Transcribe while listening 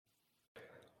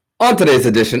On today's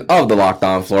edition of the Locked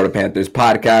On Florida Panthers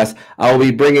podcast, I will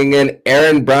be bringing in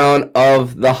Aaron Brown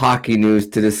of the Hockey News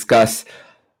to discuss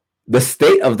the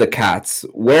state of the Cats,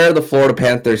 where the Florida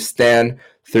Panthers stand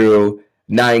through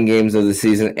 9 games of the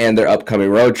season and their upcoming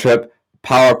road trip,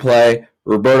 power play,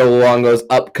 Roberto Luongo's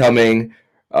upcoming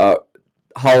Hall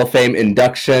of Fame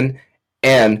induction,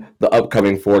 and the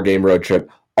upcoming 4-game road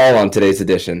trip, all on today's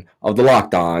edition of the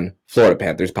Locked On Florida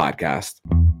Panthers podcast.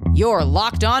 Your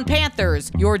Locked On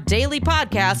Panthers, your daily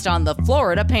podcast on the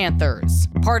Florida Panthers.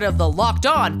 Part of the Locked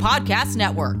On Podcast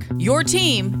Network. Your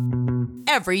team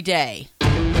every day.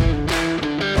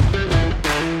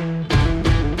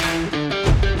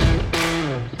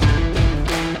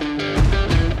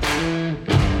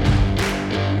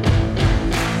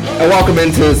 And welcome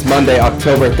into this Monday,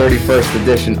 October 31st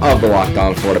edition of the Locked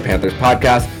On Florida Panthers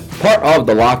podcast, part of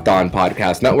the Locked On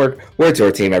Podcast Network, where it's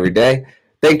your team every day.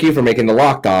 Thank you for making the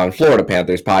Locked On Florida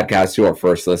Panthers podcast your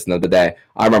first listen of the day.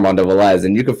 I'm Armando Velez,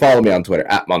 and you can follow me on Twitter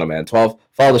at MondoMan12.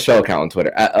 Follow the show account on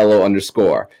Twitter at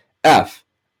LO_FLA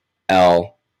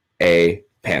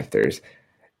Panthers.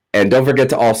 And don't forget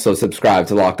to also subscribe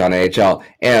to Locked On AHL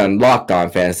and Locked On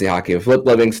Fantasy Hockey with Flip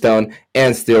Livingstone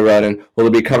and Steele Roden, who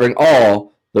will be covering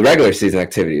all the regular season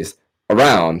activities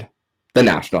around the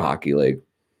National Hockey League.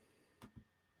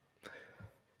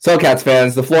 So, Cats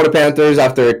fans, the Florida Panthers,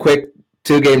 after a quick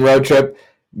 2-game road trip,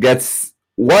 gets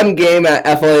 1 game at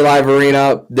FLA Live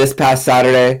Arena this past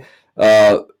Saturday.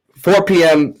 4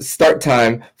 p.m. start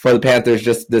time for the Panthers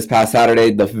just this past Saturday.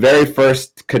 The very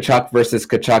first Tkachuk versus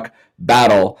Tkachuk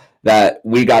battle that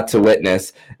we got to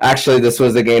witness. Actually, this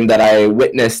was a game that I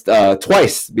witnessed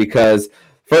twice because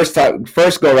first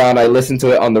go round I listened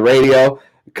to it on the radio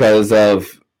because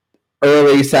of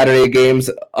early Saturday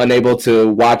games, unable to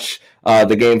watch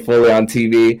the game fully on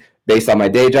TV based on my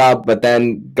day job, but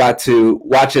then got to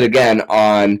watch it again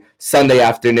on Sunday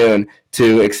afternoon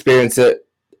to experience it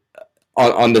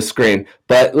on the screen.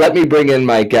 But let me bring in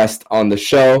my guest on the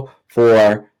show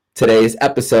for today's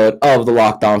episode of the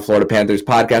Locked On Florida Panthers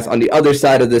podcast. On the other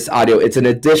side of this audio, it's an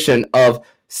edition of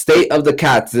State of the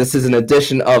Cats. This is an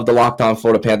edition of the Locked On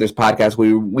Florida Panthers podcast.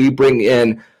 We bring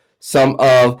in some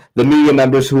of the media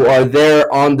members who are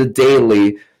there on the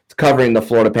daily covering the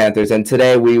Florida Panthers. And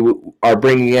today we are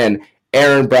bringing in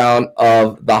Aaron Brown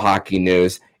of the Hockey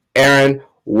News. Aaron,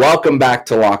 welcome back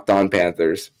to Locked On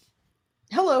Panthers.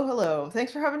 Hello.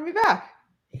 Thanks for having me back.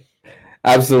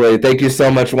 Absolutely. Thank you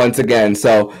so much once again.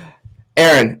 So,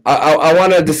 Aaron, I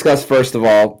want to discuss, first of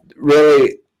all,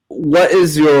 really, what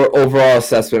is your overall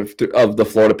assessment of the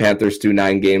Florida Panthers through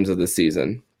 9 games of the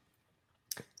season?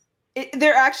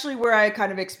 They're actually where I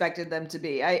kind of expected them to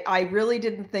be. I really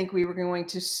didn't think we were going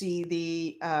to see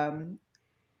the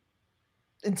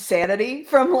insanity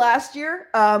from last year.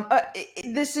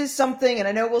 This is something, and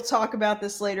I know we'll talk about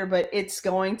this later, but it's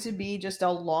going to be just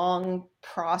a long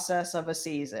process of a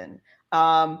season.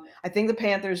 I think the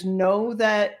Panthers know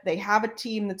that they have a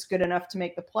team that's good enough to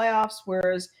make the playoffs,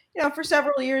 whereas, for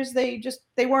several years, they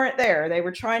weren't there. They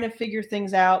were trying to figure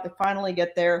things out. They finally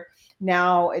get there.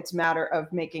 Now it's a matter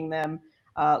of making them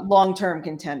long-term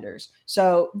contenders.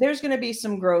 So there's going to be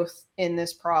some growth in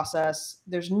this process.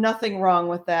 There's nothing wrong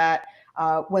with that.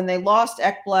 When they lost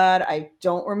Ekblad, I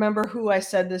don't remember who I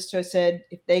said this to. I said,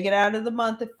 if they get out of the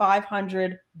month at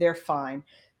 500, they're fine.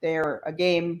 They're a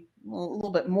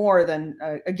little bit more than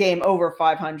a game over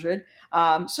 500.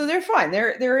 So they're fine.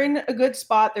 They're in a good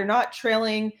spot. They're not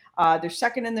trailing. They're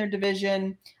second in their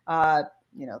division.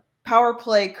 Power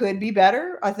play could be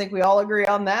better. I think we all agree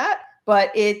on that,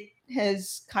 but it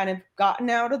has kind of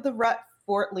gotten out of the rut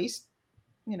for at least,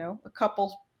 a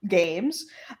couple games.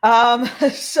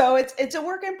 So it's a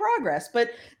work in progress, but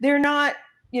they're not,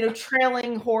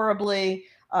 trailing horribly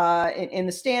in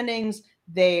the standings.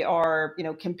 They are,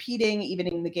 competing even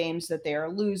in the games that they are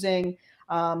losing.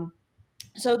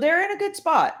 So they're in a good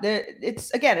spot.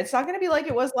 It's not going to be like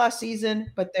it was last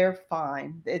season, but they're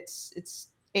fine. It's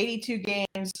 82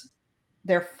 games.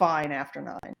 They're fine after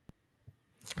 9.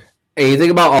 And you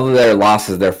think about all of their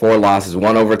losses, their 4 losses,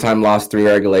 1 overtime loss, 3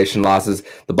 regulation losses,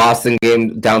 the Boston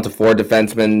game down to 4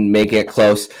 defensemen, making it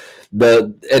close,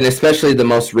 and especially the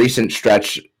most recent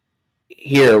stretch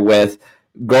here with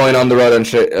going on the road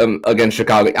against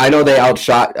Chicago. I know they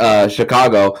outshot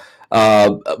Chicago,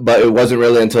 but it wasn't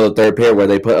really until the third period where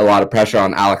they put a lot of pressure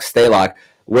on Alex Stalock.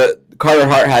 Carter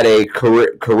Hart had a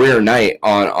career night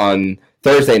on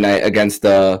Thursday night against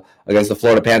the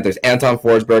Florida Panthers. Anton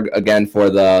Forsberg again for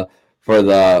the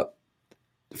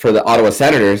Ottawa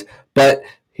Senators. But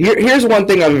here's one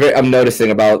thing I'm noticing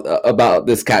about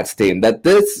this Cats team, that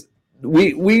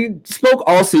we spoke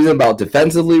all season about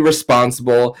defensively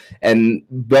responsible, and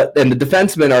the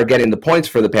defensemen are getting the points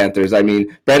for the Panthers. I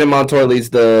mean, Brandon Montour leads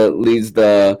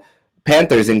the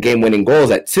Panthers in game-winning goals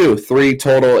at 3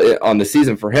 total on the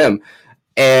season for him.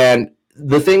 And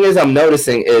the thing is, I'm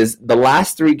noticing is the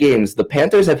last 3 games, the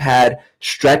Panthers have had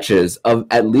stretches of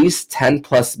at least 10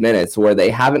 plus minutes where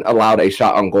they haven't allowed a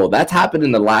shot on goal. That's happened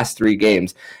in the last 3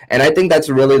 games. And I think that's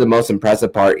really the most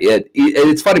impressive part.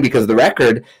 It's funny because the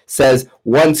record says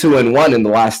 1-2-1 in the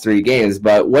last 3 games.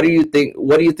 But what do you think?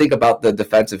 What do you think about the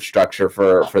defensive structure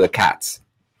for the Cats?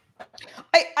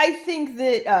 I think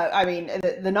that I mean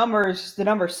the numbers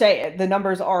say it. The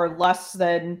numbers are less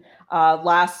than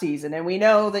last season, and we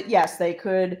know that yes, they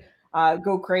could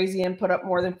go crazy and put up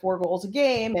more than 4 goals a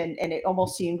game, and it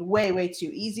almost seemed way too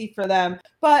easy for them.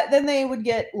 But then they would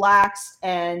get lax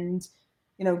and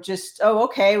just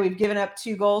okay, we've given up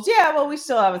 2 goals. Yeah, well, we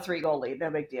still have a 3-goal lead, no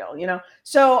big deal,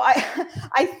 So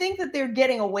I think that they're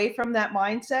getting away from that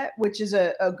mindset, which is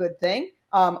a good thing.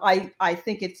 I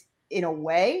think it's in a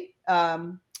way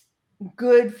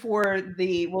good for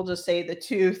we'll just say the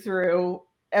 2 through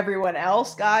everyone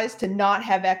else guys to not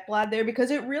have Ekblad there,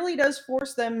 because it really does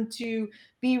force them to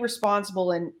be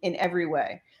responsible in every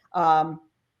way.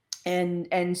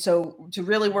 And so to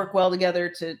really work well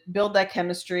together to build that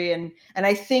chemistry. And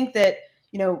I think that,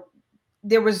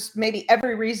 there was maybe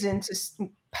every reason to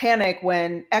panic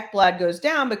when Ekblad goes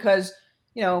down because,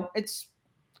 it's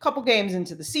a couple games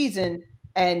into the season.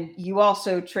 And you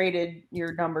also traded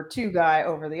your number 2 guy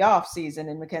over the offseason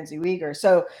in Mackenzie Weegar.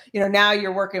 So, now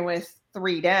you're working with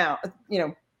 3 down,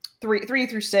 3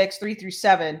 through 6, 3 through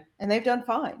 7, and they've done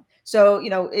fine. So,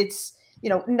 it's,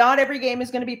 not every game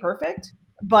is going to be perfect,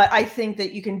 but I think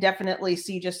that you can definitely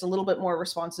see just a little bit more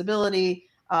responsibility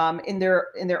in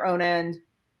their own end.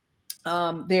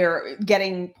 They're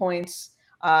getting points,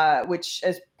 which,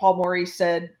 as Paul Maurice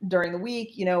said during the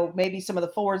week, maybe some of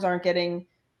the forwards aren't getting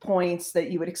points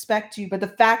that you would expect to, but the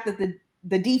fact that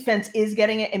the defense is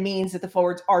getting it means that the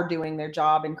forwards are doing their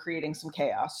job and creating some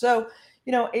chaos. So,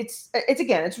 it's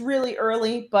again, it's really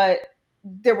early, but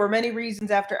there were many reasons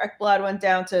after Ekblad went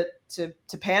down to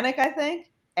panic, I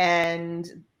think,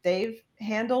 and they've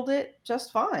handled it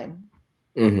just fine.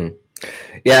 Mm-hmm.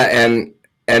 Yeah,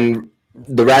 and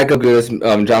the Radko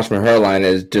Gudas, Josh Maher line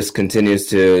just continues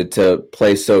to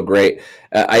play so great.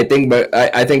 I think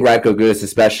Radko Gudas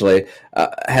especially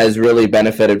has really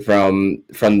benefited from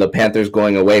the Panthers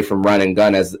going away from run and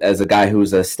gun as a guy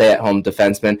who's a stay-at-home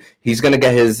defenseman. He's going to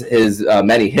get his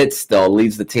many hits still,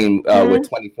 leads the team with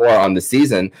 24 on the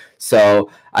season. So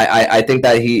I think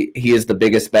that he is the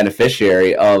biggest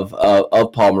beneficiary of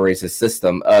Paul Maurice's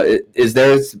system. Is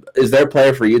there a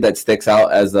player for you that sticks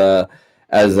out as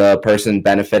a person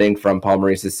benefiting from Paul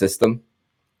Maurice's system?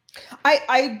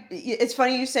 It's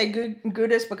funny you say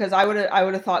Gudas, because I would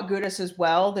have thought Gudas as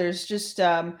well. There's just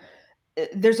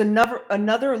there's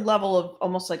another level of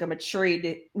almost like a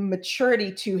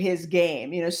maturity to his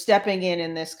game. Stepping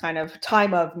in this kind of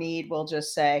time of need. We'll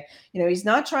just say, he's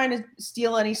not trying to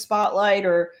steal any spotlight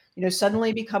or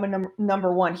suddenly become a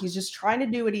number 1. He's just trying to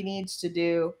do what he needs to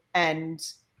do, and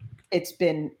it's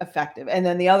been effective. And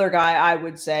then the other guy I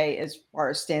would say, as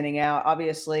far as standing out,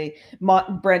 obviously,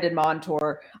 Brandon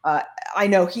Montour. I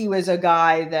know he was a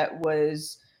guy that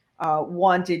was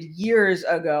wanted years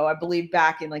ago. I believe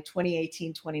back in like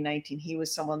 2018, 2019, he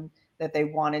was someone that they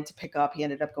wanted to pick up. He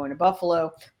ended up going to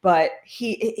Buffalo, but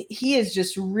he is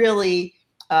just really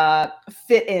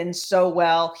fit in so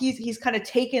well. He's kind of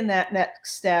taken that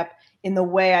next step in the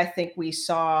way I think we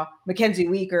saw Mackenzie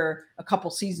Weegar a couple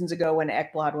seasons ago when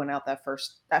Ekblad went out that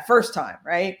first time,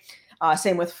 right?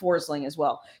 Same with Forsling as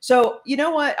well. So you know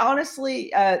what?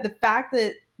 Honestly, the fact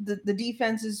that the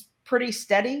defense is pretty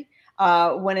steady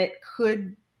when it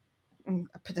could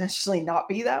potentially not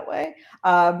be that way,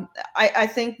 I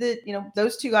think that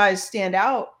those 2 guys stand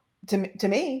out to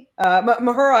me.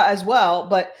 Mahura as well,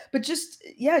 but just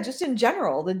in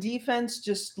general, the defense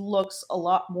just looks a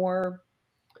lot more.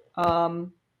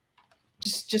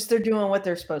 Just they're doing what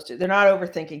they're supposed to. They're not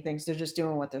overthinking things. They're just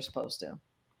doing what they're supposed to.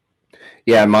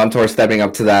 Yeah, Montour stepping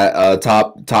up to that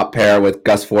top pair with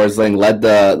Gus Forsling led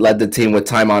the team with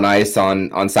time on ice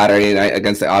on Saturday night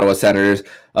against the Ottawa Senators.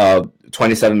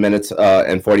 27 minutes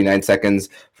and 49 seconds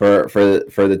for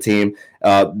the team.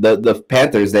 The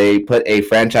Panthers, they put a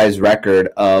franchise record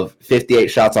of 58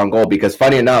 shots on goal, because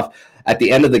funny enough, at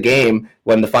the end of the game,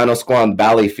 when the final score on the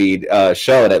Bally feed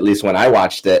showed, at least when I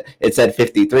watched it, it said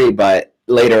 53, but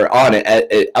later on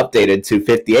it updated to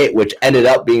 58, which ended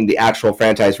up being the actual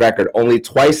franchise record. Only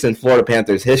twice in Florida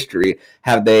Panthers history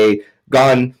have they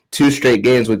gone 2 straight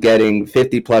games with getting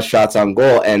 50-plus shots on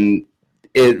goal, and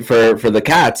for the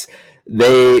Cats,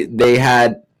 they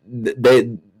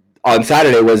on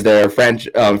Saturday was their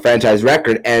franchise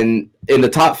record, and in the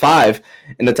top five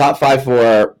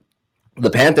for the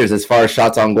Panthers as far as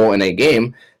shots on goal in a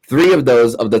game, 3 of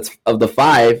those of the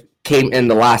 5 came in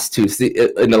the last 3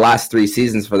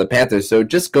 seasons for the Panthers. So it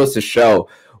just goes to show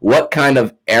what kind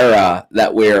of era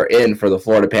that we're in for the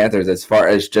Florida Panthers as far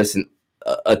as just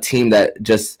a team that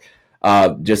just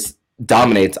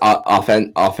dominates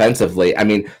offensively. I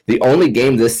mean, the only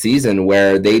game this season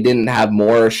where they didn't have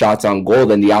more shots on goal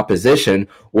than the opposition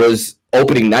was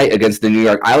opening night against the New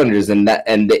York Islanders, and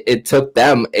it took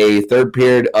them a third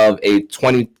period of a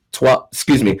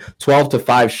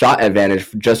 12-5 shot advantage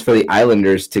just for the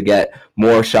Islanders to get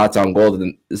more shots on goal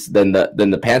than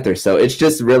the Panthers. So it's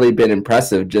just really been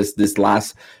impressive, just this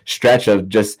last stretch of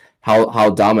just how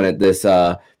dominant this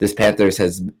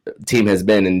Panthers team has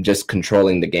been in just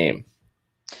controlling the game.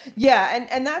 Yeah,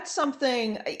 and that's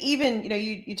something. Even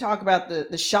you talk about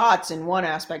the shots in one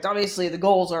aspect. Obviously, the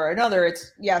goals are another.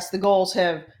 It's yes, the goals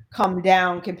have come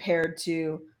down compared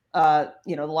to the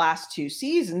last 2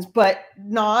 seasons, but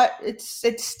not.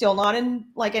 It's still not in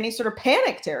like any sort of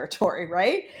panic territory,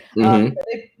 right? Mm-hmm.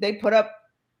 They put up.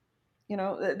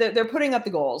 They're putting up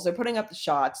the goals. They're putting up the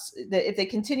shots. If they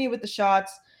continue with the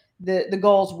shots, the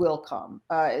goals will come.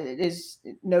 It is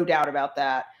no doubt about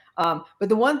that. But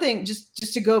the one thing,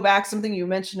 just to go back, something you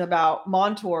mentioned about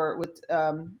Montour with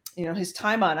his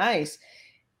time on ice.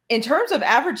 In terms of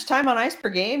average time on ice per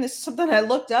game, this is something I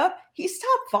looked up. He's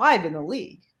top 5 in the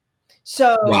league.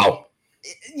 So wow,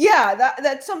 yeah,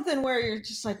 that's something where you're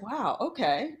just like, wow,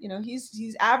 okay,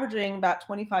 he's averaging about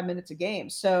 25 minutes a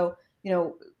game. So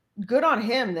good on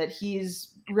him that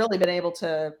he's really been able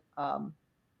to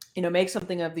make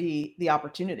something of the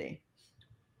opportunity.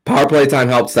 Power play time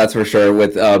helps, that's for sure,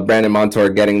 with Brandon Montour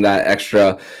getting that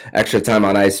extra time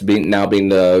on ice, being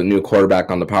the new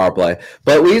quarterback on the power play.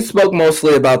 But we spoke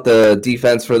mostly about the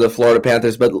defense for the Florida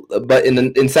Panthers. But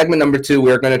in segment number 2,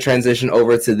 we're going to transition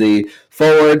over to the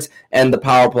forwards and the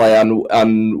power play on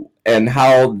and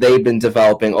how they've been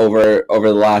developing over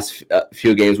the last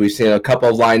few games. We've seen a couple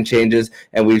of line changes,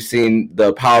 and we've seen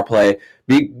the power play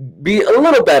be a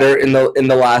little better in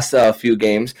the last few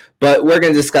games, but we're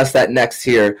going to discuss that next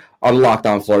here on Locked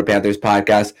On Florida Panthers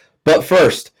podcast. But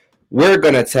first, we're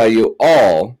going to tell you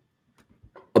all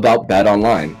about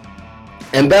BetOnline.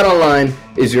 And BetOnline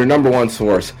is your number one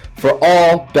source for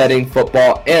all betting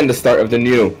football and the start of the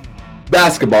new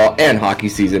basketball and hockey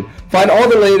season. Find all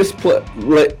the latest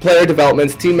player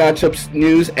developments, team matchups,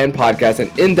 news, and podcasts,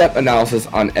 and in-depth analysis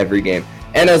on every game.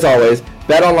 And as always,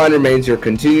 BetOnline remains your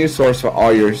continued source for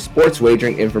all your sports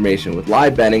wagering information with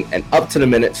live betting and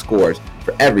up-to-the-minute scores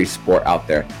for every sport out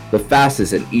there. The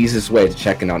fastest and easiest way to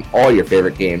check in on all your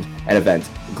favorite games and events,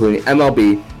 including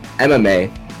MLB,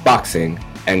 MMA, boxing,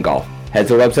 and golf. Head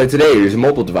to the website today or use a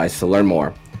mobile device to learn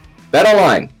more.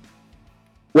 BetOnline,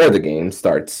 where the game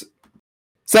starts.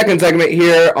 Second segment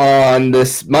here on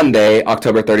this Monday,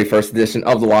 October 31st edition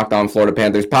of the Locked On Florida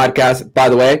Panthers podcast. By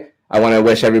the way, I want to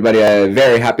wish everybody a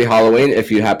very happy Halloween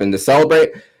if you happen to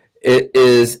celebrate. It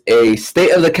is a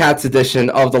State of the Cats edition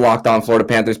of the Locked On Florida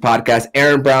Panthers podcast.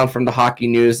 Aaron Brown from the Hockey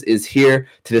News is here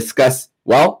to discuss,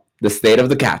 the state of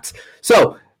the Cats.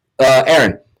 So,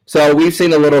 Aaron, we've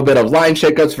seen a little bit of line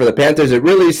shakeups for the Panthers. It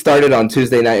really started on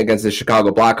Tuesday night against the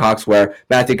Chicago Blackhawks, where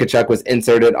Matthew Tkachuk was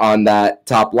inserted on that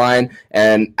top line.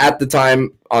 And at the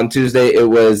time on Tuesday, it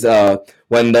was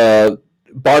when the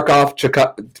Barkov,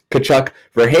 Tkachuk,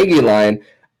 Verhaeghe line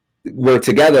were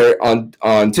together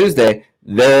on Tuesday.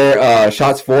 Their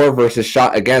shots for versus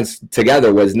shot against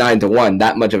together was 9-1.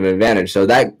 That much of an advantage. So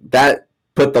that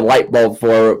put the light bulb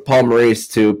for Paul Maurice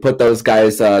to put those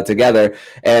guys together.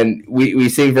 And we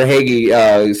see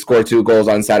Verhaeghe score 2 goals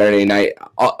on Saturday night,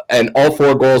 and all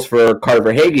 4 goals for Carter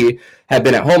Verhaeghe have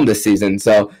been at home this season.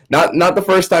 So not the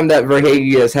first time that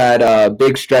Verhaeghe has had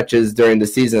big stretches during the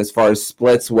season as far as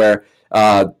splits where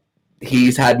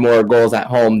he's had more goals at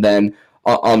home than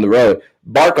on the road.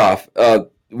 Barkov,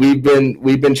 we've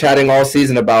been chatting all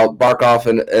season about Barkov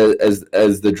and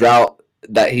as the drought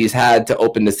that he's had to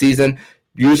open the season.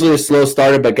 Usually a slow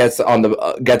starter, but gets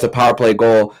a power play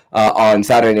goal on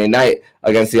Saturday night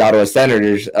against the Ottawa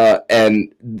Senators.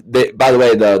 And by the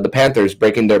way, the Panthers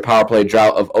breaking their power play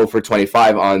drought of 0 for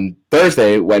 25 on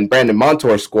Thursday when Brandon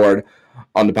Montour scored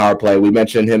on the power play. We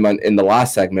mentioned him in the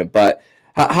last segment, but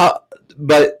how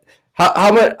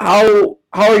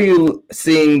are you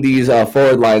seeing these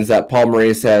forward lines that Paul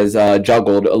Maurice has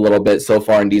juggled a little bit so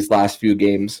far in these last few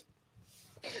games?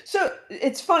 So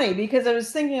it's funny because I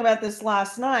was thinking about this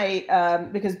last night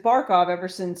because Barkov, ever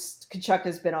since Tkachuk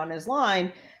has been on his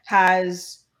line,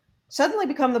 has suddenly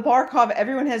become the Barkov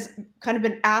everyone has kind of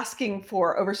been asking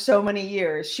for over so many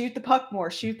years. Shoot the puck more,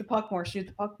 shoot the puck more, shoot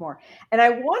the puck more. And I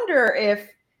wonder if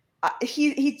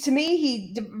he to me,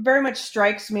 he very much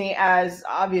strikes me as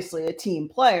obviously a team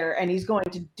player, and he's going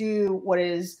to do what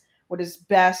is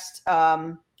best, for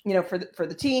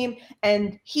the team.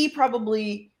 And he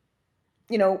probably,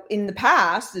 in the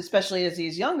past, especially as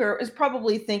he's younger, is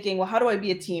probably thinking, well, how do I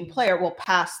be a team player? Well,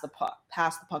 pass the puck.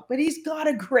 But he's got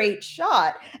a great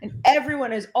shot. And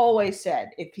everyone has always said,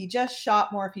 if he just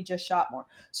shot more.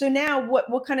 So now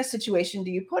what kind of situation do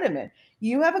you put him in?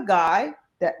 You have a guy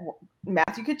that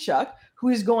Matthew Tkachuk, who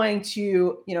is going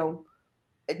to,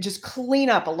 just clean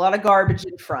up a lot of garbage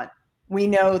in front. We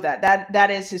know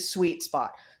that is his sweet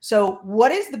spot. So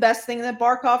what is the best thing that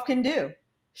Barkov can do?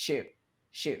 Shoot.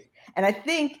 And I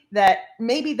think that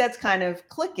maybe that's kind of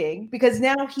clicking, because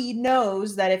now he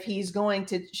knows that if he's going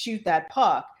to shoot that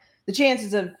puck, the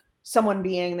chances of someone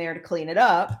being there to clean it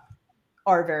up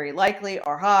are very likely,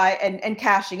 are high, and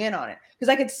cashing in on it. Because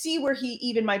I could see where he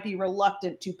even might be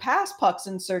reluctant to pass pucks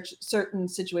in certain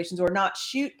situations, or not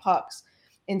shoot pucks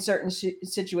in certain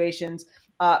situations,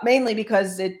 mainly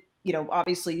because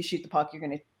obviously you shoot the puck, you're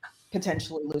going to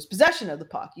potentially lose possession of the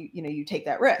puck. You take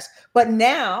that risk. But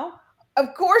now,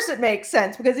 of course it makes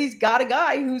sense, because he's got a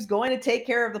guy who's going to take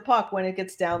care of the puck when it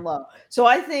gets down low. So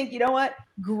I think, you know what?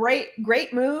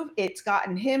 Great move. It's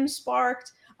gotten him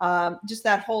sparked. Just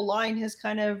that whole line has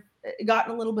kind of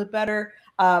gotten a little bit better.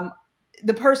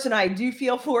 The person I do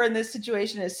feel for in this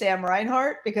situation is Sam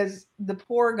Reinhart, because the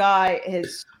poor guy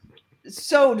is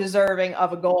so deserving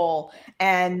of a goal,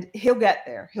 and he'll get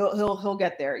there. He'll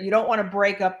get there. You don't want to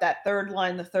break up that third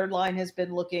line. The third line has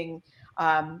been looking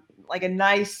like a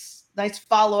nice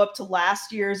follow-up to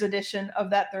last year's edition of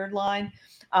that third line.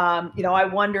 I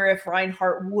wonder if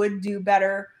Reinhart would do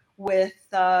better with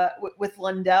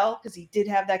Lundell, because he did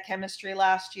have that chemistry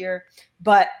last year.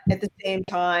 But at the same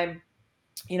time,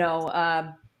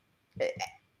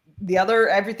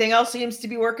 everything else seems to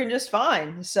be working just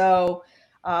fine. So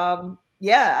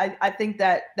I think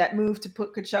that move to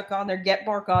put Tkachuk on there, get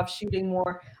Barkov shooting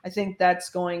more, I think that's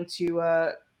going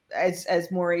to, as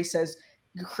Maurice says,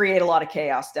 create a lot of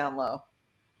chaos down low.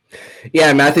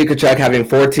 Yeah, Matthew Tkachuk having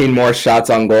 14 more shots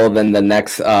on goal than the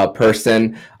next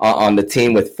person on the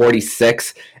team with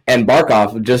 46, and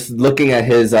Barkov, just looking at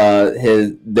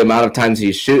the amount of times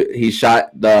he shot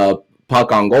the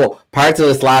puck on goal prior to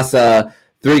this last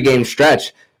 3-game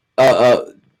stretch.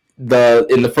 In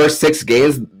the first 6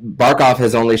 games, Barkov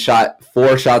has only shot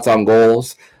 4 shots on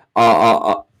goals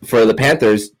for the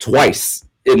Panthers twice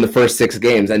in the first 6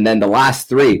 games, and then the last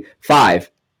 3,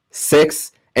 5,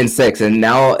 6, and 6,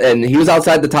 and he was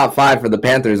outside the top 5 for the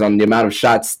Panthers on the amount of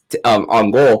shots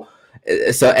on goal.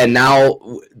 So, and now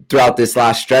throughout this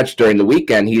last stretch during the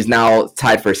weekend, he's now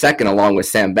tied for second along with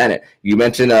Sam Bennett. You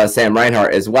mentioned Sam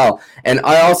Reinhart as well, and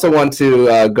I also want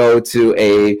to go to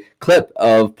a clip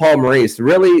of Paul Maurice,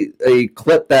 really a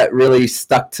clip that really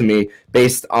stuck to me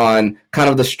based on kind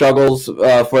of the struggles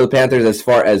for the Panthers as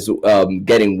far as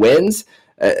getting wins,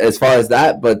 as far as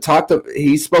that. But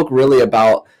he spoke really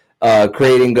about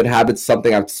creating good habits,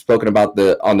 something I've spoken about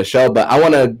on the show. But I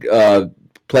want to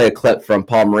play a clip from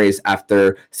Paul Maurice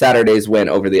after Saturday's win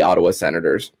over the Ottawa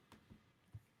Senators.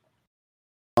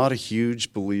 Not a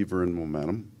huge believer in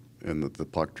momentum, and that the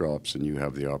puck drops and you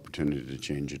have the opportunity to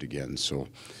change it again. So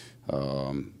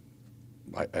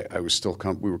I was still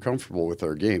we were comfortable with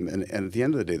our game, and at the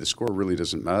end of the day, the score really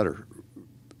doesn't matter.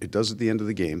 It does at the end of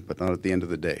the game, but not at the end of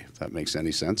the day, if that makes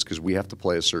any sense, because we have to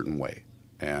play a certain way.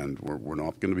 And we're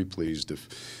not going to be pleased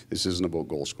if this isn't about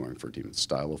goal scoring for a team. It's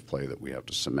style of play that we have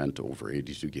to cement over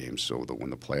 82 games, so that when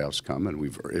the playoffs come, and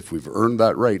if we've earned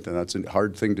that right, then that's a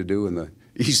hard thing to do in the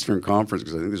Eastern Conference,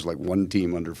 because I think there's like one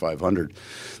team under 500.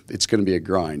 It's going to be a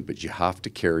grind, but you have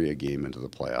to carry a game into the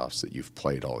playoffs that you've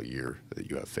played all year, that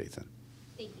you have faith in.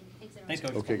 Thank you. Thanks,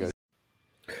 Coach. Okay, guys.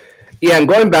 Yeah, and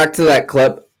going back to that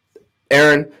clip,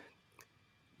 Aaron,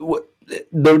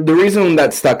 the reason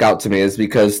that stuck out to me is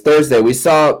because Thursday we've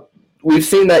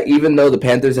seen that even though the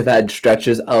Panthers have had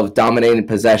stretches of dominating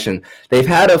possession, they've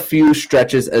had a few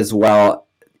stretches as well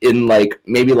in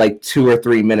maybe 2 or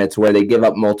 3 minutes where they give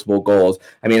up multiple goals.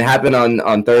 I mean, it happened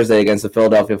on Thursday against the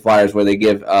Philadelphia Flyers, where they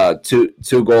give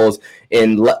two goals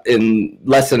in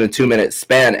less than a 2-minute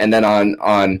span, and then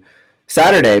on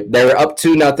Saturday, they were up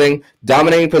 2-0,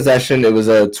 dominating possession. It was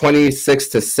a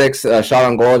 26-6 shot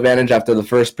on goal advantage after the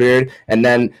first period, and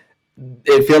then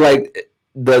it felt like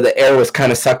the air was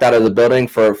kind of sucked out of the building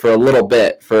for a little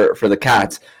bit for the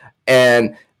Cats.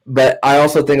 But I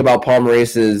also think about Paul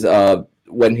Maurice's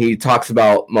when he talks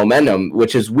about momentum,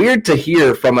 which is weird to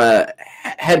hear from a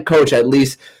head coach, at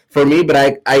least for me, but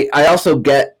I also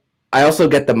get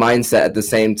the mindset at the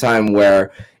same time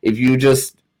where if you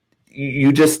just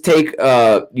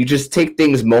take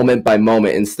things moment by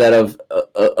moment instead of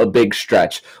a big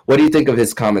stretch. What do you think of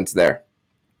his comments there?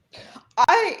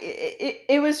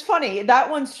 It was funny. That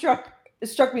one struck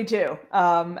me too,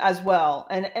 as well.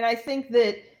 And I think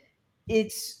that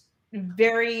it's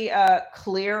very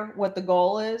clear what the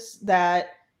goal is,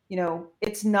 that,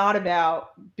 it's not about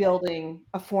building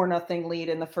a 4-0 lead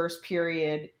in the first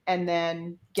period and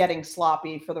then getting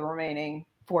sloppy for the remaining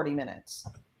 40 minutes.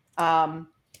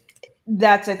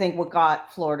 That's, I think, what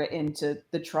got Florida into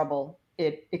the trouble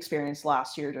it experienced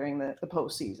last year during the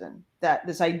postseason. That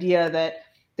this idea that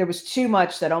there was too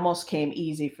much that almost came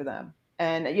easy for them.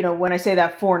 And, when I say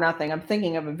that 4-0, I'm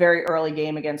thinking of a very early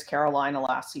game against Carolina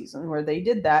last season where they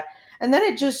did that. And then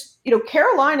it just,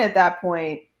 Carolina at that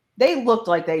point, they looked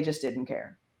like they just didn't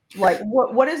care. Like,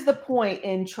 what is the point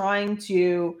in trying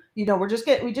to, we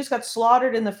just got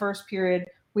slaughtered in the first period.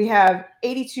 We have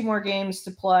 82 more games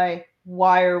to play.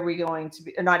 Why are we going to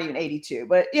be, or not even 82,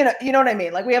 but you know what I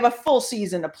mean? Like, we have a full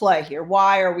season to play here.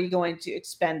 Why are we going to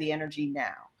expend the energy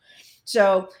now?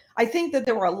 So I think that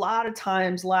there were a lot of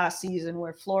times last season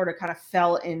where Florida kind of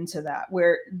fell into that,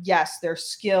 where, yes, their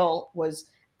skill was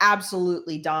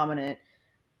absolutely dominant.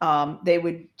 They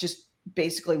would just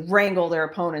basically wrangle their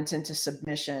opponents into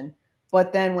submission.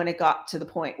 But then when it got to the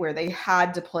point where they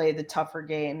had to play the tougher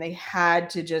game, they had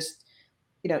to just,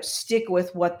 stick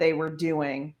with what they were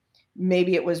doing.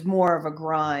 Maybe it was more of a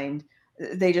grind.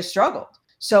 They just struggled.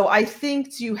 So I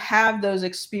think to have those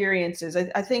experiences,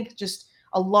 I think just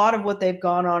a lot of what they've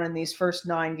gone on in these first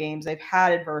 9 games, they've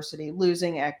had adversity,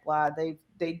 losing Ekblad.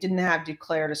 They didn't have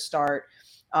Duclair to start.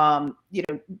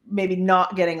 Maybe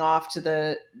not getting off to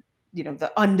the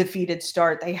undefeated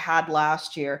start they had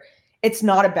last year. It's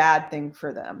not a bad thing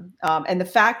for them. And the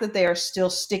fact that they are still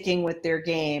sticking with their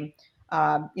game,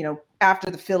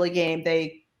 after the Philly game,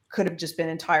 they could have just been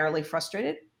entirely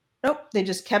frustrated. Nope. They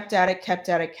just kept at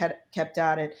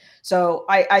it. So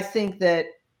I think that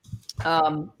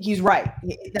he's right.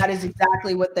 That is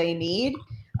exactly what they need.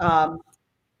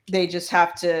 They just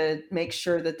have to make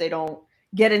sure that they don't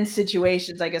get in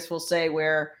situations, I guess we'll say,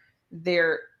 where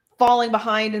they're falling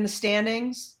behind in the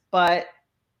standings, but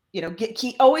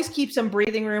always keep some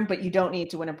breathing room. But you don't need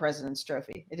to win a President's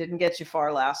Trophy. It didn't get you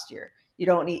far last year. You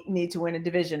don't need to win a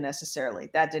division necessarily.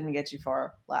 That didn't get you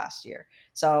far last year.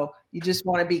 So you just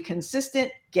want to be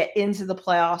consistent, get into the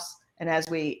playoffs, and as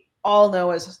we all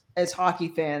know as hockey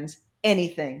fans,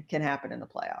 anything can happen in the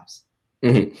playoffs.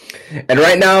 Mm-hmm. And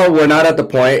right now, we're not at the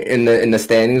point in the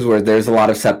standings where there's a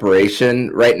lot of separation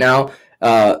right now,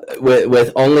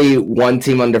 with only one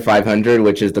team under 500,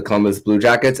 which is the Columbus Blue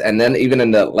Jackets. And then even in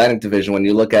the Atlantic Division, when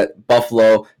you look at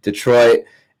Buffalo, Detroit,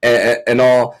 and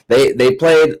all, they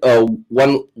played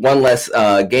one less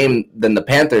game than the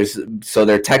Panthers, so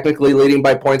they're technically leading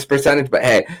by points percentage. But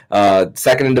hey,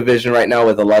 second in division right now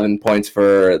with 11 points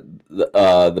for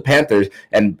the Panthers,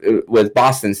 and with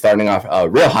Boston starting off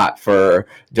real hot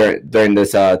during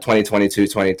this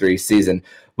 2022-23 season.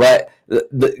 But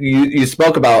you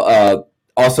spoke about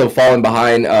also falling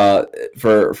behind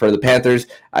for the Panthers.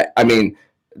 I mean,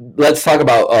 let's talk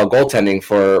about goaltending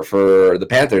for the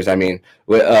Panthers. I mean,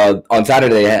 on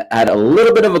Saturday they had a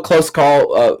little bit of a close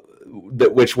call,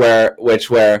 which where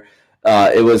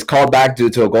it was called back due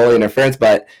to a goalie interference.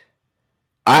 But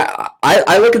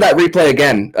I look at that replay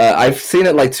again. I've seen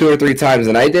it like 2 or 3 times,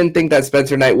 and I didn't think that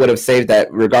Spencer Knight would have saved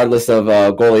that, regardless of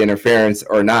goalie interference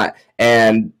or not.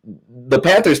 And the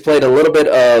Panthers played a little bit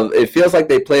of. It feels like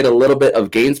they played a little bit of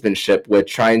gamesmanship with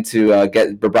trying to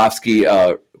get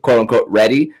Bobrovsky quote unquote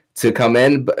ready to come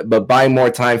in, but buying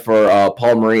more time for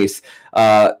Paul Maurice.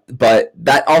 But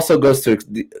that also goes to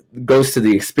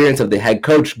the experience of the head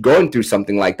coach going through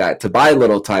something like that, to buy a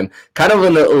little time, kind of a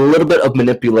little bit of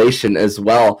manipulation as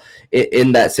well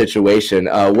in that situation.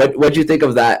 What do you think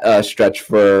of that stretch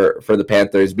for the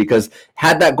Panthers? Because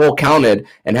had that goal counted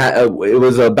and it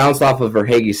was a bounce off of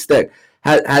Verhaeghe's stick,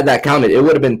 had that counted, it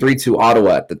would have been 3-2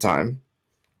 Ottawa at the time.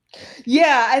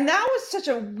 Yeah, and that was such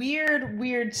a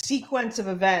weird sequence of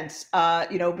events,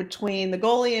 between the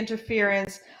goalie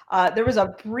interference. There was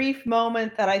a brief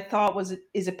moment that I thought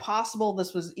is it possible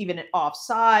this was even an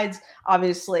offsides?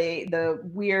 Obviously, the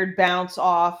weird bounce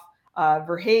off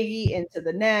Verhaeghe into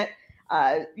the net.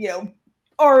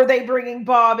 Are they bringing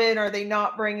Bob in? Are they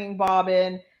not bringing Bob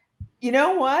in? You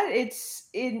know what? It's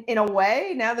in a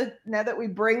way, now that we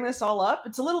bring this all up,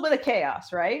 it's a little bit of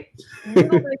chaos, right? A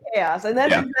little bit of chaos. And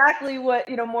that's exactly what,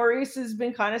 Maurice has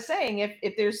been kind of saying.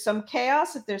 If there's some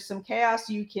chaos,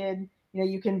 you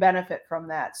can benefit from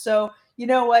that. So, you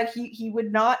know what, he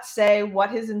would not say what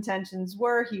his intentions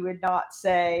were. He would not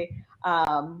say,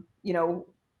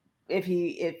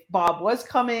 if Bob was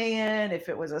coming in, if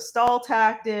it was a stall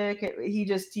tactic.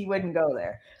 He wouldn't go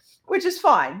there, which is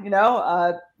fine.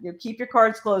 Keep your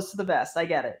cards close to the vest. I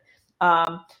get it.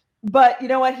 But you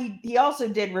know what? He also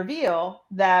did reveal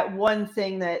that one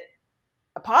thing that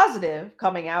a positive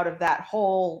coming out of that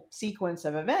whole sequence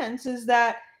of events is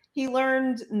that he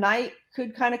learned Knight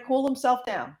could kind of cool himself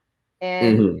down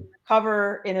and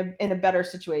recover in a better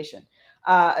situation.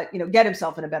 Get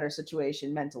himself in a better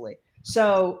situation mentally.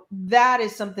 So that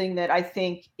is something that I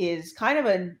think is kind of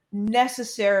a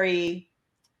necessary,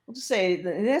 we'll just say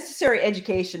the necessary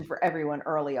education for everyone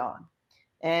early on.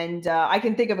 And I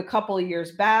can think of a couple of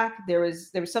years back, there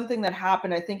was something that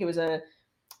happened. I think it was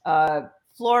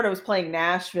Florida was playing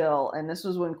Nashville, and this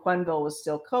was when Quenneville was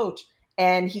still coach.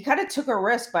 And he kind of took a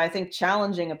risk by, I think,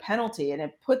 challenging a penalty, and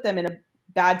it put them in a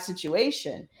bad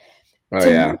situation.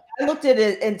 I looked at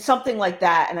it and something like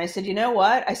that, and I said, you know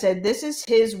what? I said, this is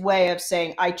his way of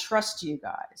saying, I trust you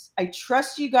guys. I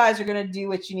trust you guys are going to do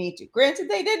what you need to. Granted,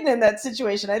 they didn't in that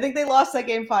situation. I think they lost that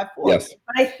game 5-4. Yes.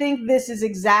 But I think this is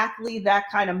exactly that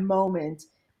kind of moment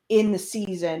in the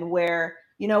season where,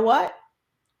 you know what?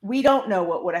 We don't know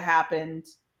what would have happened,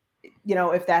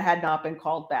 if that had not been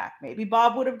called back. Maybe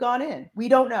Bob would have gone in. We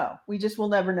don't know. We just will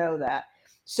never know that.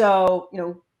 So,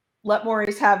 let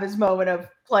Maurice have his moment of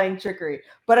playing trickery.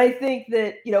 But I think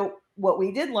that, what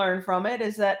we did learn from it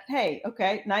is that, hey,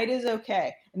 okay, Knight is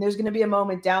okay. And there's going to be a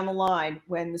moment down the line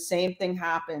when the same thing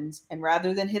happens. And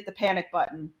rather than hit the panic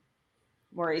button,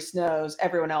 Maurice knows,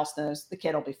 everyone else knows, the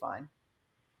kid will be fine.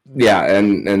 Yeah,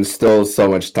 and still so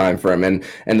much time for him,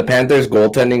 and the Panthers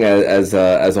goaltending as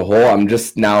a whole. I'm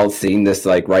just now seeing this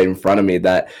like right in front of me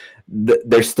that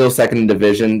they're still second in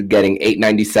division, getting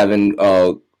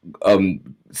 .897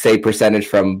 save percentage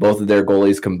from both of their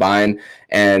goalies combined,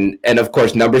 and of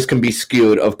course numbers can be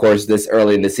skewed, of course, this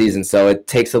early in the season, so it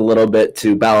takes a little bit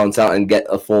to balance out and get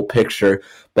a full picture.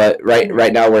 But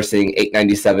right now we're seeing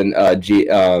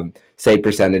 .897 save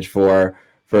percentage for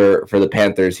the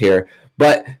Panthers here.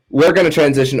 But we're going to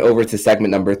transition over to segment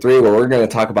number 3, where we're going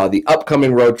to talk about the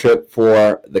upcoming road trip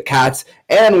for the Cats.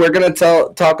 And we're going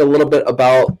to talk a little bit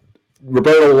about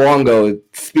Roberto Luongo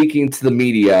speaking to the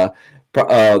media,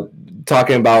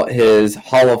 talking about his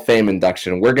Hall of Fame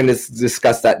induction. We're going to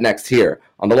discuss that next here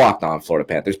on the Locked On Florida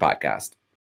Panthers podcast.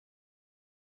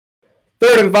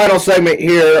 Third and final segment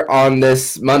here on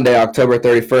this Monday, October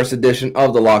 31st edition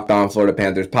of the Locked On Florida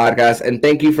Panthers podcast. And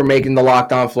thank you for making the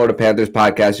Locked On Florida Panthers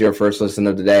podcast your first listen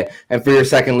of the day. And for your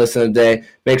second listen of the day,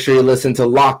 make sure you listen to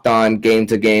Locked On Game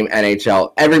to Game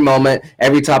NHL. Every moment,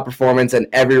 every top performance, and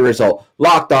every result.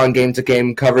 Locked On Game to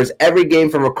Game covers every game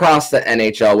from across the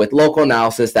NHL with local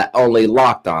analysis that only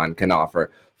Locked On can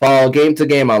offer. Follow Game to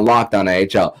Game on Locked On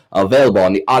NHL, available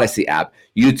on the Odyssey app,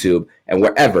 YouTube, and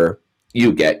wherever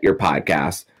you get your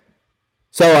podcast.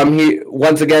 So I'm here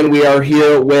once again. We are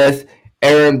here with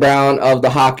Aaron Brown of the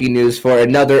Hockey News for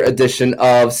another edition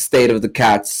of State of the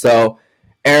Cats. So,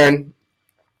 Aaron,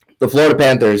 the Florida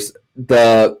Panthers.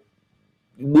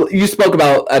 You spoke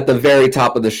about at the very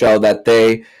top of the show that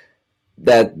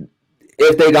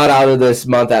if they got out of this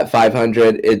month at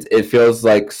 500, it feels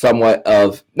like somewhat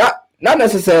of not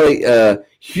necessarily a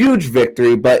huge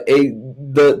victory, but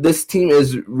this team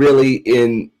is really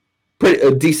in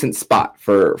a decent spot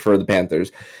for the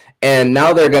Panthers. And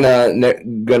now they're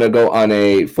gonna go on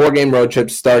a 4-game road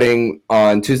trip starting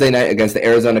on Tuesday night against the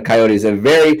Arizona Coyotes, a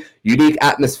very unique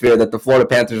atmosphere that the Florida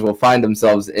Panthers will find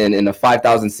themselves in a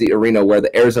 5,000-seat arena, where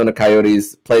the Arizona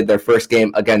Coyotes played their first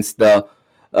game against the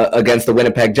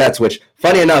Winnipeg Jets, which,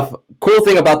 funny enough, cool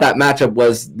thing about that matchup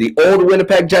was the old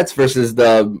Winnipeg Jets versus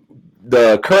the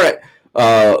current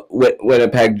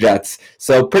Winnipeg Jets.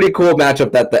 So pretty cool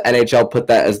matchup that the NHL put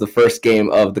that as the first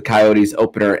game of the Coyotes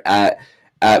opener at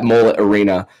Mullet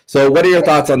Arena. So what are your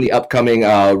thoughts on the upcoming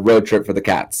road trip for the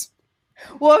Cats?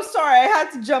 Well, I'm sorry, I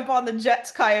had to jump on the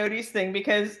Jets Coyotes thing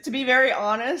because, to be very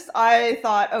honest, I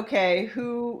thought, okay,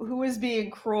 who is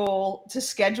being cruel to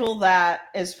schedule that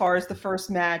as far as the first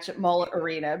match at Mullet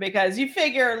Arena? Because you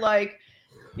figure, like,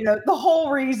 the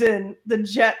whole reason the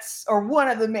Jets, or one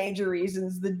of the major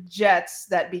reasons the Jets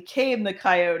that became the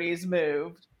Coyotes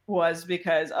moved, was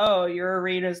because, your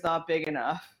arena's not big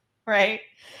enough, right?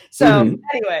 So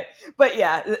anyway, but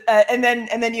yeah, and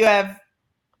then you have,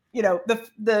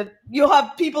 you'll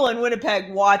have people in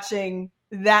Winnipeg watching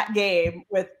that game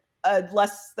with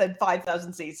less than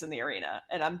 5,000 seats in the arena,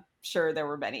 and I'm sure there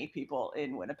were many people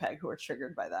in Winnipeg who were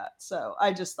triggered by that. So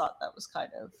I just thought that was I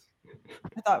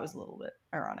thought it was a little bit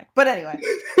ironic. But anyway,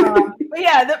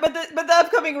 but the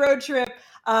upcoming road trip,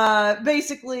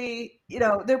 basically,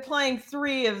 they're playing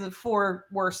 3 of the 4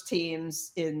 worst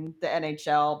teams in the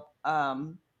NHL.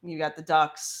 You got the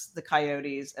Ducks, the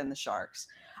Coyotes, and the Sharks.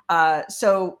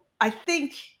 So I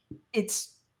think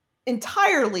it's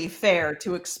entirely fair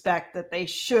to expect that they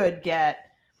should get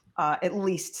at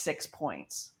least 6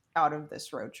 points out of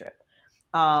this road trip.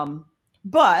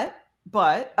 But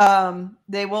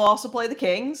they will also play the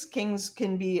Kings. Kings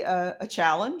can be a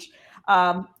challenge.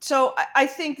 So I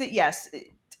think that, yes,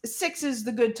 6 is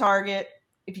the good target.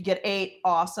 If you get 8,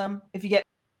 awesome. If you get...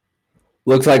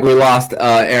 Looks like we lost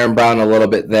Erin Brown a little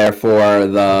bit there for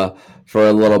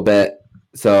a little bit.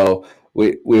 So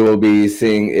we will be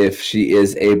seeing if she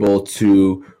is able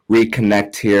to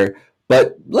reconnect here.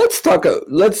 But let's go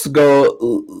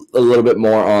a little bit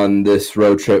more on this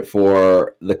road trip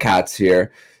for the Cats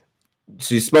here.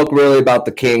 She spoke really about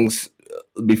the Kings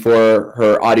before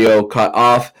her audio cut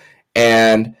off,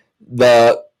 and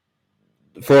for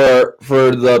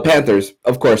the Panthers,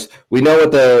 of course, we know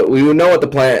what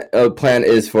the plan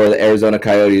is for the Arizona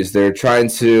Coyotes. They're trying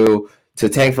to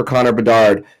tank for Connor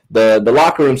Bedard. The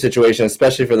locker room situation,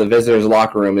 especially for the visitors'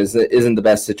 locker room, isn't the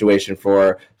best situation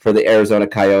for the Arizona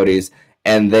Coyotes,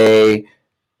 and they're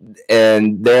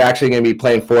actually going to be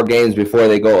playing 4 games before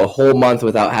they go a whole month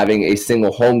without having a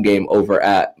single home game over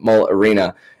at Mullet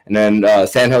Arena. And then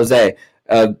San Jose,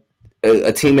 a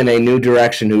team in a new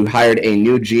direction who hired a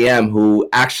new GM who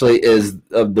actually is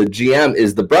the GM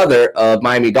is the brother of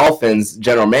Miami Dolphins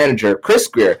general manager Chris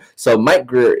Grier. So Mike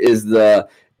Grier is the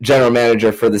general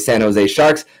manager for the San Jose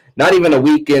Sharks. Not even a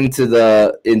week into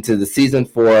the season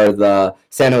for the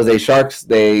San Jose Sharks,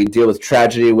 they deal with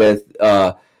tragedy with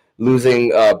losing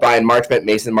Brian Marchment,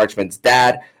 Mason Marchment's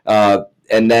dad,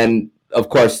 and then of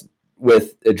course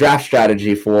with a draft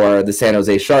strategy for the San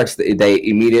Jose Sharks, they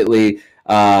immediately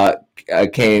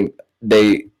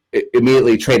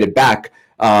traded back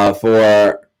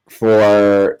for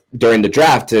during the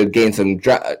draft to gain some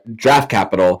draft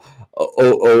capital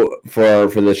for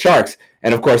the Sharks.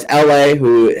 And of course, LA,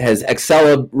 who has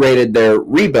accelerated their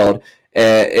rebuild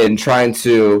in trying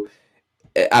to,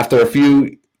 after a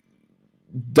few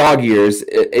dog years,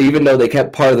 even though they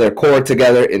kept part of their core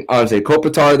together in Anze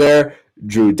Kopitar there,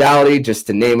 Drew Doughty, just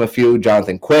to name a few,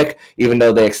 Jonathan Quick, even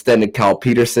though they extended Cal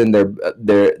Peterson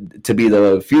to be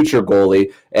the future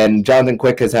goalie. And Jonathan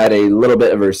Quick has had a little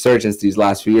bit of a resurgence these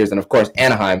last few years. And of course,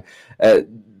 Anaheim, a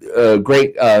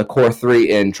great core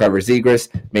 3 in Trevor Zegras,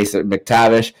 Mason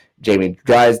McTavish, Jamie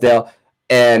Drysdale.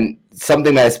 And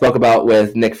something that I spoke about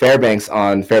with Nick Fairbanks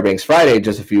on Fairbanks Friday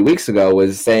just a few weeks ago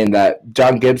was saying that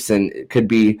John Gibson could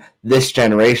be this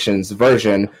generation's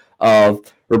version of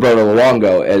Roberto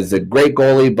Luongo as a great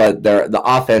goalie, but the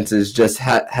offense is just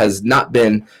has not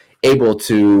been able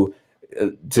to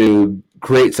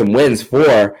create some wins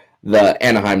for the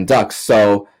Anaheim Ducks.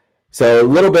 So a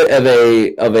little bit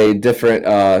of a different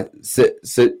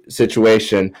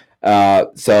situation.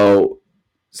 So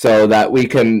that we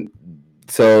can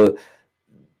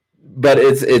but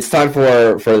it's time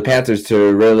for the Panthers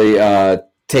to really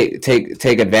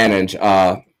take advantage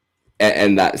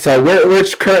and that. So we're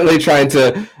currently trying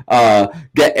to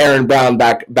get Erin Brown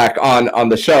back on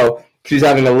the show. She's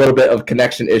having a little bit of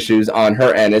connection issues on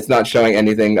her end. It's not showing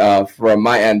anything from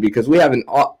my end because we have an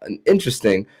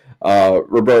interesting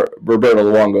Roberto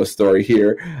Luongo story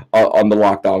here on the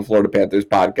Locked On Florida Panthers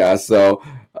podcast. So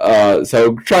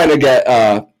trying to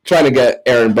get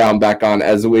Erin Brown back on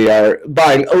as we are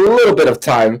buying a little bit of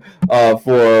time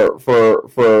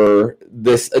for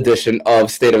this edition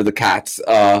of State of the Cats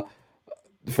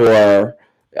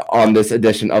on this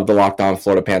edition of the Locked On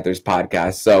Florida Panthers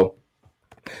podcast. So,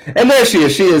 and there she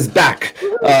is. She is back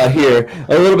here.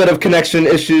 A little bit of connection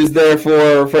issues there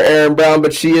for Erin Brown,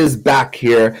 but she is back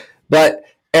here. But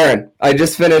Erin, I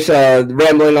just finished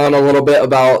rambling on a little bit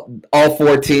about all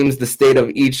 4 teams, the state of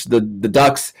each, the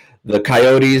Ducks, the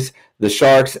Coyotes, the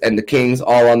Sharks, and the Kings,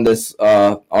 all on this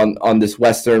on this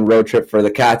Western road trip for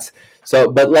the Cats.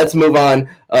 So, but let's move on.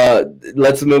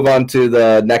 Let's move on to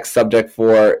the next subject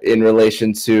in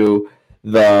relation to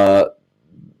the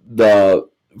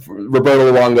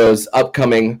Roberto Luongo's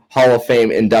upcoming Hall of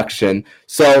Fame induction.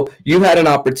 So you had an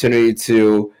opportunity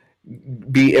to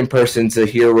be in person to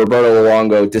hear Roberto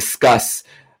Luongo discuss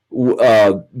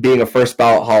being a first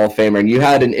ballot Hall of Famer, and you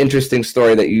had an interesting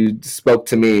story that you spoke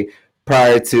to me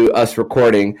prior to us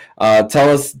recording. Tell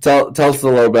us a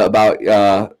little bit about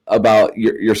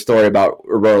your story about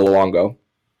Roberto Luongo.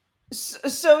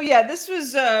 So yeah, this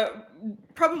was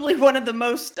probably one of the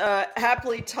most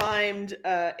happily timed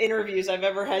interviews I've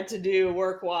ever had to do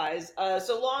work-wise.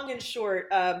 So long and short,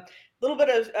 a little bit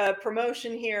of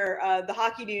promotion here. The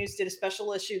Hockey News did a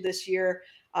special issue this year,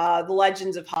 The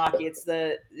Legends of Hockey. It's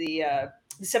the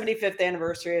 75th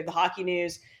anniversary of the Hockey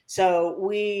News. So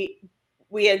we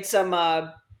had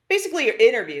some basically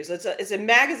interviews. It's a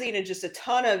magazine and just a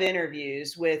ton of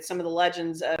interviews with some of the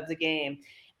legends of the game.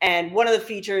 And one of the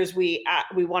features we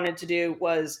wanted to do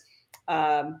was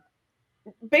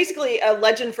basically a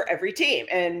legend for every team,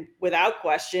 and without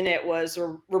question, it was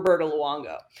Roberto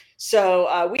Luongo.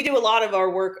 So we do a lot of our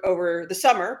work over the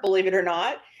summer, believe it or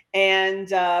not, and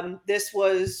this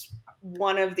was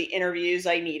one of the interviews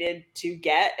I needed to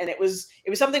get, and it was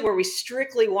something where we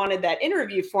strictly wanted that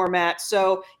interview format.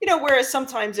 So whereas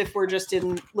sometimes if we're just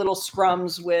in little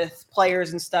scrums with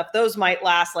players and stuff, those might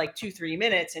last like 2-3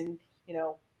 minutes, and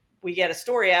we get a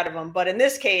story out of them. But in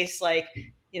this case, like,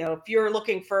 if you're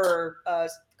looking for a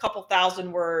couple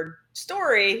 1,000-word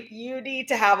story, you need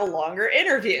to have a longer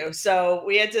interview. So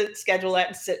we had to schedule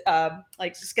that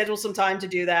and schedule some time to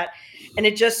do that. And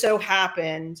it just so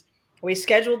happened we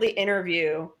scheduled the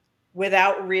interview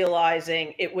without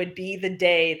realizing it would be the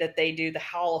day that they do the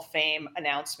Hall of Fame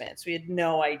announcements. We had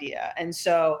no idea. And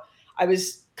so I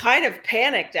was kind of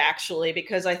panicked, actually,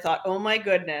 because I thought, oh my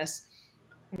goodness,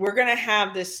 we're going to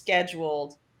have this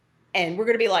scheduled and we're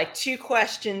going to be like 2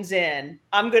 questions in.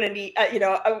 I'm going to need,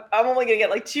 I'm only going to get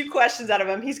like 2 questions out of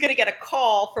him. He's going to get a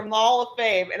call from the Hall of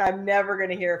Fame and I'm never going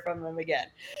to hear from him again.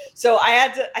 So I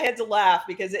had to laugh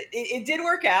because it did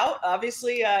work out.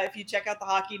 Obviously, if you check out the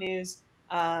Hockey News,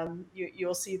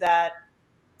 you'll see that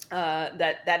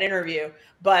interview.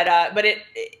 But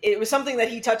it was something that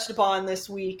he touched upon this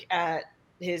week at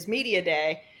his media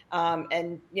day.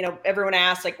 And everyone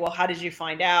asked, like, well, how did you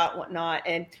find out, whatnot?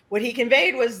 And what he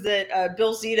conveyed was that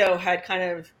Bill Zito had kind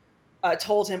of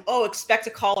told him, oh, expect a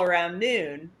call around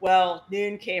noon. Well,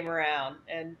 noon came around,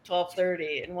 and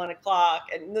 12:30 and 1:00,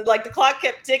 and like the clock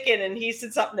kept ticking. And he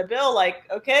said something to Bill, like,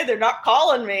 okay, they're not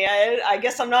calling me. I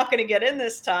guess I'm not going to get in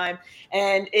this time.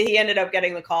 And he ended up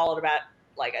getting the call at about,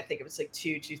 like, I think it was like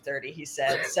 2:30. He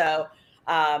said so.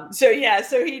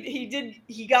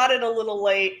 He got it a little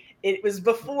late. It was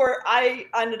before I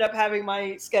ended up having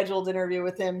my scheduled interview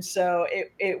with him. So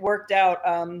it worked out,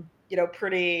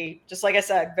 pretty, just like I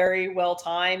said, very well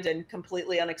timed and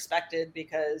completely unexpected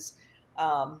because,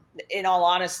 in all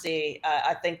honesty,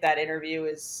 I think that interview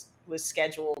was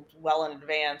scheduled well in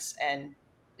advance, and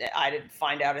I didn't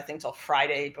find out, I think, till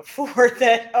Friday before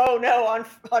that. Oh no,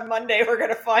 on Monday, we're going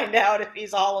to find out if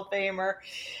he's a Hall of Famer.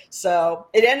 So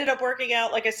it ended up working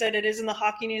out. Like I said, it is in the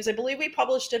Hockey News. I believe we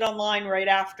published it online right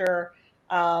after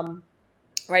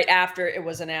it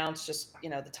was announced. Just,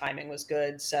 the timing was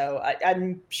good. So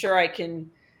I'm sure I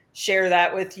can share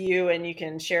that with you, and you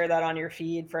can share that on your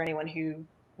feed for anyone who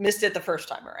missed it the first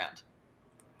time around.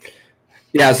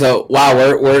 Yeah, so wow,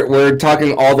 we're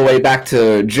talking all the way back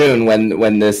to June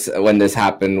when this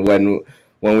happened, when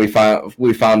we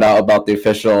found out about the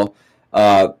official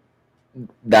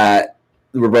that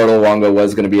Roberto Luongo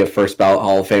was going to be a first ballot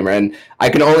Hall of Famer, and I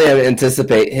can only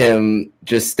anticipate him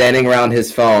just standing around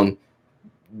his phone,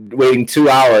 waiting 2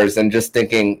 hours, and just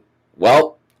thinking,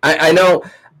 well, I know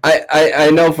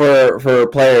for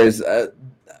players.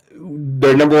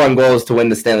 Their number one goal is to win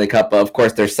the Stanley Cup, but of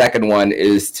course their second one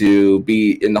is to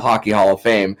be in the Hockey Hall of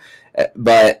Fame.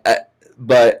 But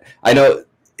I know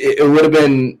it would have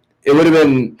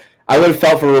been I would have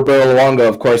felt for Roberto Luongo,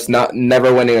 of course,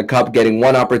 never winning a cup, getting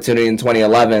one opportunity in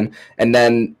 2011, and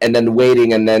then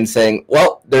waiting and then saying,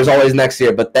 well, there's always next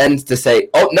year, but then to say,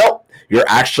 oh no, you're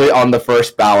actually on the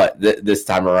first ballot this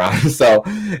time around. So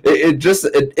it just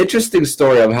an interesting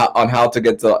story on how to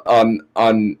get to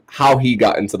on how he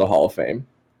got into the Hall of Fame.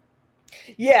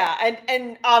 Yeah,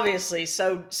 and obviously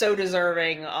so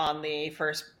deserving on the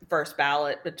first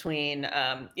ballot between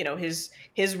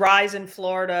his rise in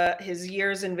Florida, his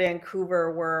years in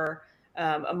Vancouver were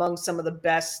among some of the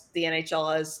best the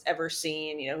NHL has ever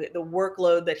seen. The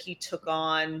workload that he took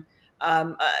on.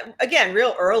 Again,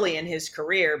 real early in his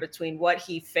career, between what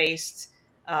he faced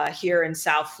here in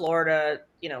South Florida,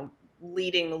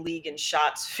 leading the league in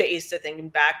shots faced, I think, in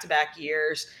back-to-back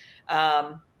years,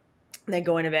 then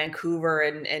going to Vancouver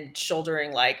and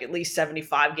shouldering like at least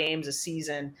 75 games a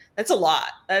season. That's a lot.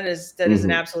 That is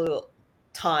an absolute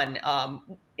ton.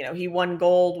 He won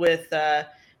gold with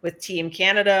Team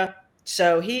Canada,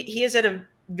 so he is at a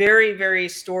very, very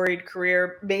storied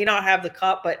career. May not have the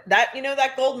cup, but that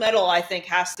gold medal, I think,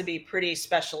 has to be pretty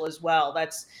special as well.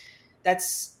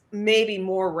 That's maybe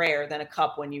more rare than a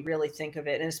cup when you really think of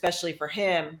it, and especially for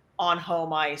him on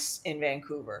home ice in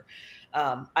Vancouver.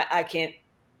 I can't.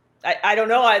 I don't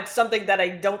know. It's something that I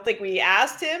don't think we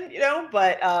asked him,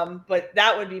 but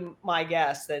that would be my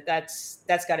guess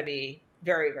that's got to be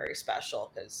very, very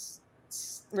special, because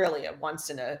it's really a once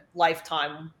in a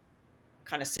lifetime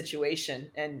kind of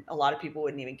situation, and a lot of people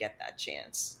wouldn't even get that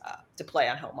chance to play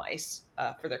on home ice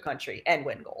for their country and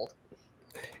win gold.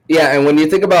 Yeah, and when you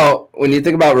think about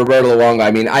Roberto Luongo,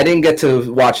 I mean, I didn't get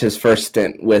to watch his first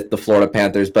stint with the Florida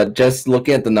Panthers, but just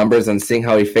looking at the numbers and seeing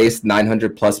how he faced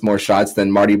 900 plus more shots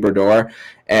than Marty Brodeur,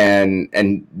 and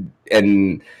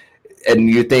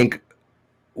you think,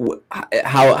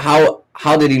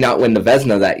 how did he not win the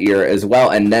Vezina that year as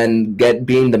well, and then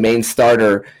being the main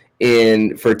starter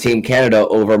for Team Canada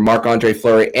over Marc-Andre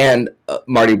Fleury and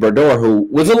Marty Brodeur, who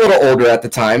was a little older at the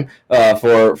time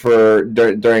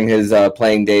during his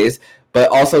playing days, but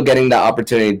also getting the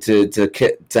opportunity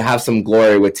to have some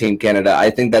glory with Team Canada.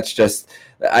 I think that's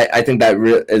I think that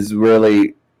has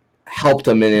really helped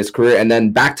him in his career. And then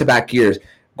back-to-back years,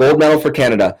 gold medal for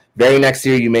Canada. Very next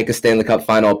year, you make a Stanley Cup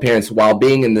final appearance while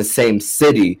being in the same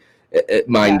city,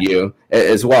 mind you,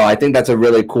 as well. I think that's a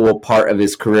really cool part of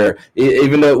his career,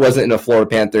 even though it wasn't in a Florida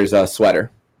Panthers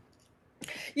sweater.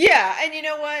 Yeah, and you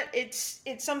know what? It's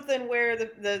something where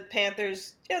the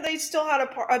Panthers, they still had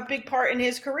a big part in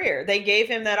his career. They gave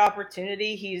him that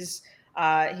opportunity. He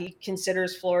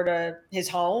considers Florida his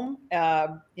home.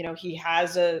 He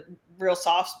has a real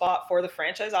soft spot for the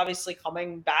franchise. Obviously,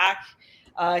 coming back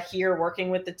here, working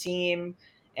with the team,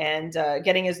 and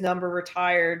getting his number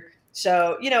retired.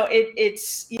 So,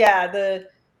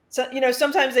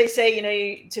 sometimes they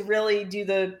say, to really do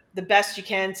the best you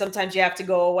can, sometimes you have to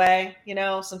go away,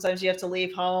 sometimes you have to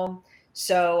leave home.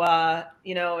 So,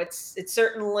 it's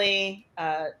certainly,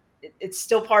 it's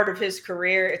still part of his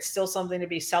career. It's still something to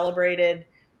be celebrated.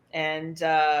 And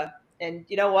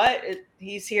you know what?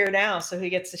 He's here now, so he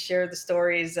gets to share the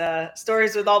stories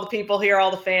with all the people here,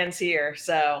 all the fans here.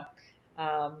 So,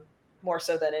 more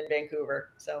so than in Vancouver.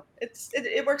 So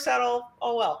it works out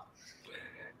all well.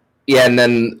 Yeah, and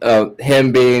then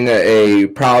him being a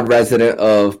proud resident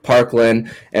of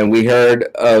Parkland, and we heard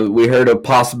a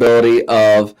possibility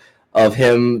of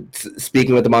him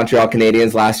speaking with the Montreal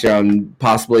Canadiens last year on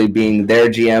possibly being their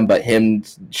GM, but him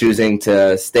choosing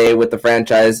to stay with the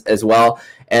franchise as well.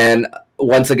 And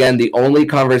once again, the only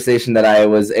conversation that I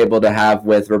was able to have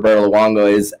with Roberto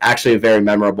Luongo is actually a very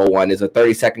memorable one. It's a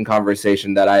 30-second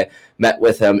conversation that I met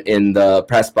with him in the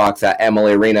press box at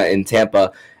Amalie Arena in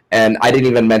Tampa. And I didn't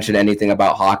even mention anything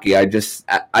about hockey. I just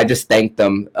thanked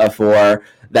them for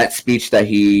that speech that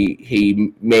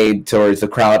he made towards the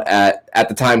crowd at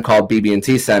the time called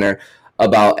BB&T Center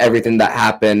about everything that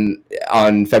happened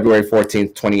on February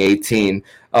 14th, 2018,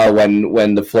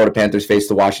 when the Florida Panthers faced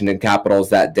the Washington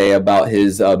Capitals that day, about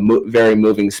his very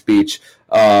moving speech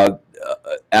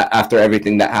after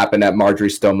everything that happened at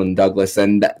Marjorie Stoneman Douglas.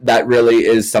 And that really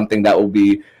is something that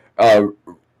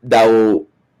will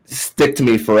stick to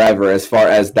me forever, as far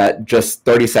as that just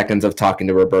 30 seconds of talking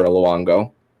to Roberto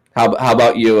Luongo. How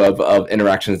about you of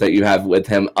interactions that you have with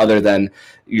him other than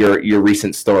your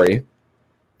recent story?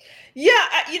 Yeah,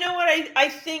 you know what? I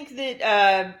think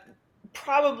that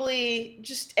probably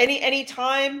just any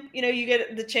time you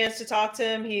get the chance to talk to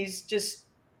him, he's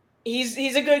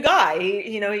a good guy.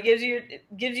 He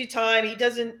gives you time. He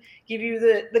doesn't give you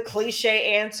the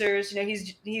cliche answers.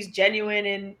 He's genuine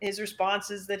in his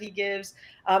responses that he gives.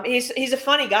 He's a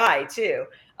funny guy too,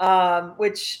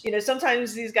 which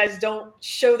sometimes these guys don't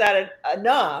show that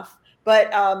enough.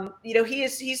 But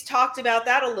he's talked about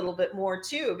that a little bit more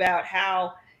too, about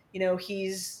how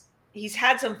he's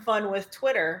had some fun with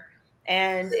Twitter,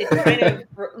 and it kind of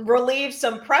relieves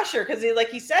some pressure, because like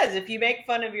he says, if you make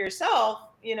fun of yourself,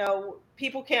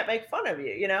 people can't make fun of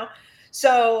you,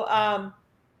 So I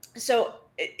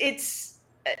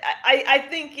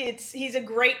think he's a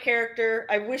great character.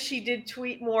 I wish he did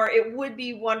tweet more. It would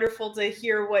be wonderful to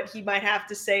hear what he might have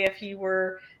to say if he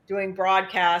were doing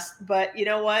broadcast, but you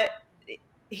know what?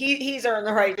 He's earned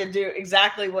the right to do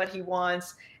exactly what he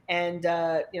wants. And,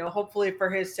 hopefully for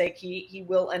his sake, he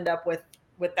will end up with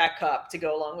that cup to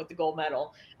go along with the gold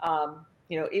medal.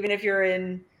 Even if you're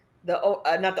in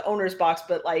not the owner's box,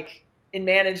 but like in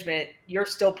management, you're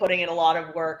still putting in a lot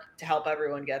of work to help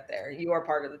everyone get there. You are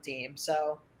part of the team.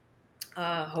 So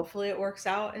hopefully it works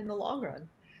out in the long run.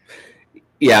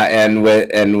 Yeah, and with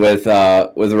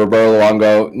Roberto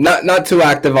Luongo, not too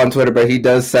active on Twitter, but he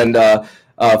does send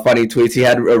funny tweets. He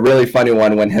had a really funny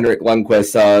one when Henrik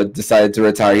Lundqvist decided to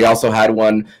retire. He also had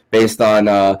one based on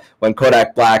when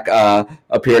Kodak Black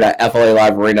appeared at FLA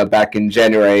Live Arena back in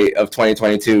January of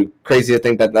 2022. Crazy to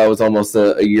think that was almost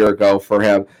a year ago for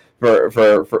him,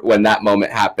 for when that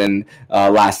moment happened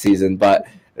last season. But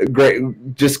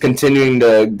great, just continuing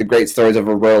the great stories of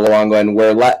Roberto Luongo, and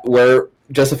we're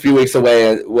just a few weeks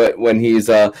away when he's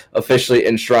officially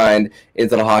enshrined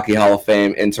into the Hockey Hall of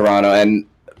Fame in Toronto. And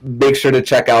make sure to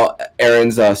check out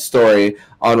Aaron's story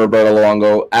on Roberto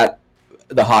Luongo at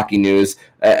the Hockey News,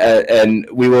 and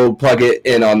we will plug it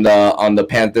in on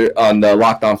the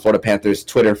Locked On Florida Panthers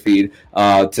Twitter feed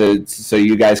so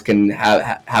you guys can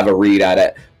have a read at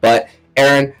it. But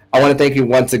Aaron, I want to thank you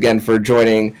once again for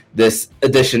joining this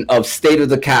edition of State of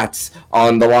the Cats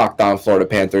on the Locked On Florida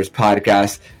Panthers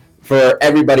podcast. For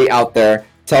everybody out there,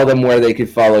 tell them where they can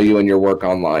follow you and your work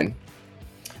online.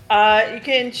 You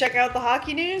can check out the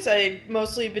Hockey News. I've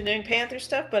mostly been doing Panther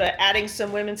stuff, but adding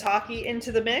some women's hockey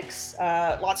into the mix.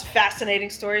 Lots of fascinating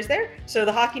stories there. So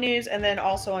the Hockey News, and then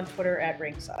also on Twitter at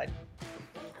Ringside.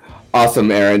 Awesome,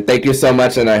 Aaron. Thank you so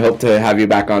much, and I hope to have you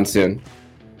back on soon.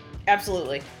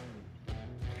 Absolutely.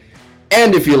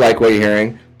 And if you like what you're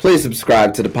hearing, please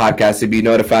subscribe to the podcast to be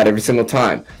notified every single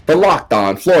time the Locked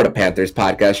On Florida Panthers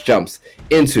podcast jumps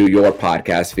into your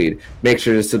podcast feed. Make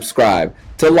sure to subscribe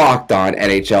to Locked On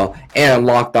NHL and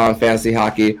Locked On Fantasy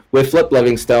Hockey with Flip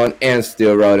Livingstone and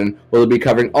Steele Roden. We'll be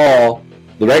covering all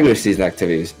the regular season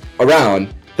activities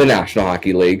around the National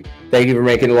Hockey League. Thank you for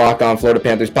making the Locked On Florida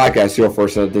Panthers podcast your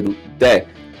first of the day.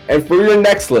 And for your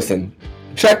next listen,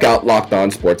 check out Locked On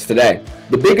Sports Today.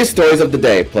 The biggest stories of the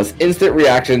day, plus instant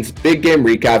reactions, big game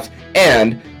recaps,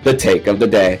 and the take of the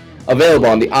day. Available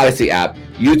on the Odyssey app,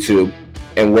 YouTube,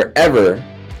 and wherever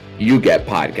you get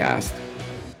podcasts.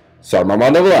 So I'm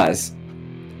Armando Velez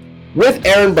with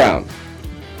Aaron Brown.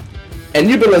 And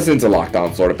you've been listening to Locked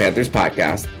On Florida Panthers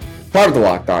podcast, part of the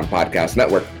Locked On Podcast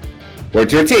Network. We're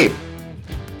your team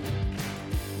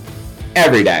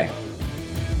every day.